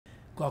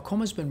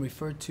Glaucoma has been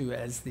referred to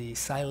as the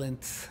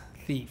silent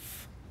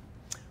thief.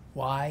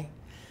 Why?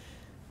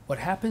 What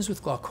happens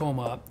with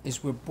glaucoma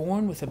is we're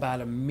born with about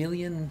 1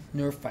 million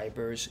nerve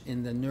fibers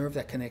in the nerve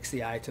that connects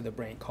the eye to the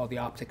brain, called the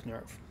optic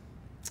nerve.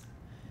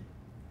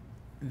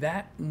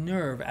 That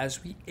nerve,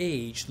 as we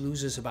age,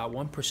 loses about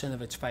 1%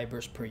 of its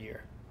fibers per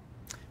year.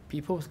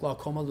 People with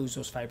glaucoma lose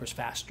those fibers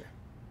faster.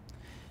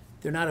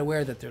 They're not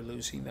aware that they're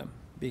losing them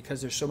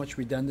because there's so much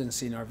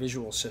redundancy in our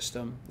visual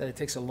system that it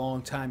takes a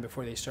long time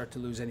before they start to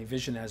lose any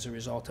vision as a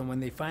result. And when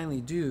they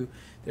finally do,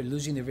 they're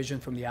losing their vision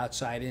from the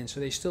outside in, so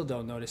they still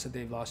don't notice that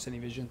they've lost any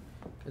vision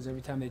because every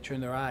time they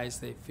turn their eyes,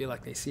 they feel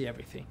like they see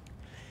everything.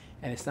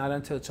 And it's not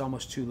until it's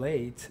almost too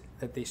late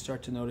that they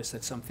start to notice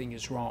that something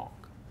is wrong.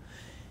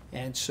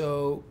 And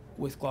so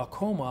with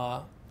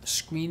glaucoma,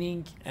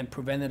 screening and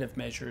preventative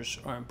measures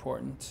are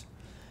important.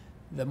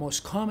 The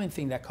most common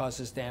thing that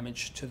causes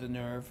damage to the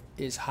nerve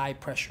is high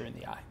pressure in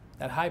the eye.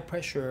 That high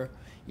pressure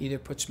either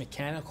puts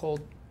mechanical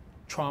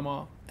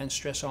trauma and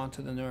stress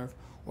onto the nerve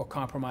or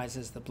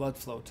compromises the blood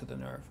flow to the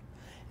nerve.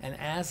 And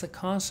as a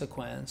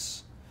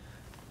consequence,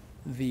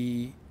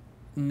 the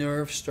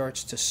nerve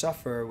starts to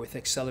suffer with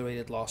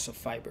accelerated loss of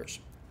fibers.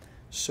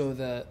 So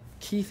the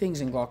key things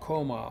in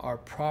glaucoma are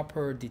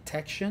proper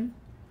detection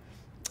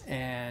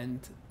and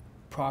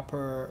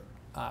proper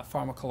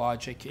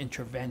pharmacologic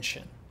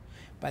intervention.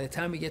 By the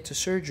time we get to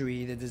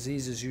surgery, the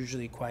disease is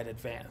usually quite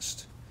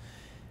advanced.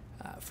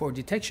 For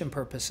detection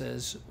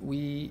purposes,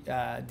 we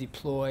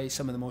deploy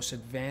some of the most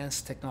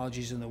advanced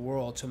technologies in the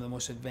world, some of the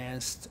most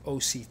advanced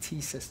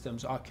OCT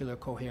systems, Ocular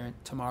Coherent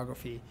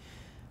Tomography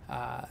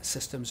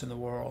systems in the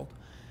world,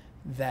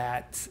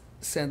 that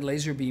send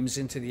laser beams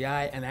into the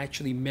eye and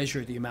actually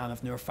measure the amount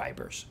of nerve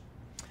fibers.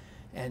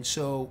 And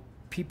so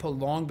people,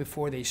 long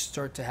before they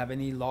start to have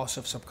any loss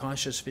of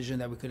subconscious vision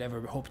that we could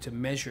ever hope to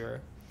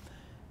measure,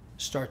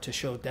 start to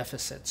show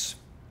deficits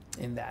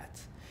in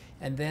that.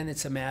 And then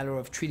it's a matter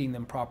of treating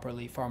them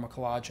properly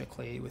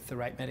pharmacologically with the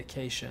right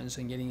medications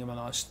and getting them on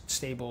a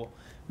stable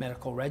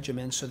medical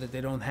regimen so that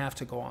they don't have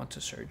to go on to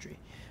surgery.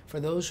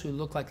 For those who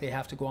look like they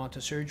have to go on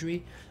to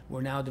surgery,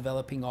 we're now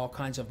developing all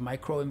kinds of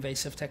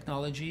micro-invasive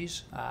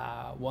technologies.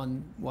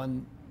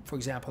 One, for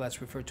example,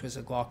 that's referred to as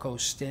a glauco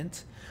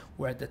stent,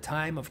 where at the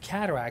time of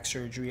cataract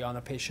surgery on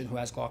a patient who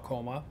has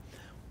glaucoma,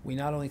 we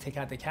not only take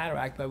out the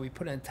cataract, but we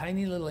put in a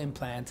tiny little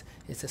implant.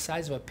 It's the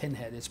size of a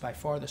pinhead. It's by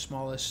far the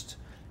smallest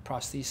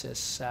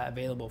prosthesis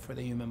available for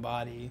the human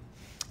body,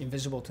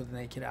 invisible to the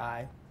naked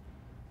eye.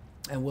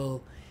 And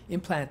we'll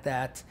implant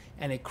that,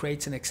 and it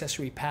creates an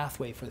accessory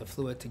pathway for the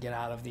fluid to get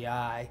out of the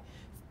eye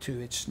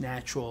to its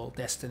natural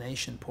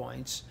destination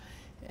points,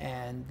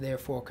 and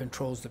therefore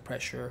controls the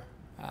pressure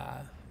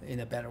in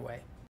a better way.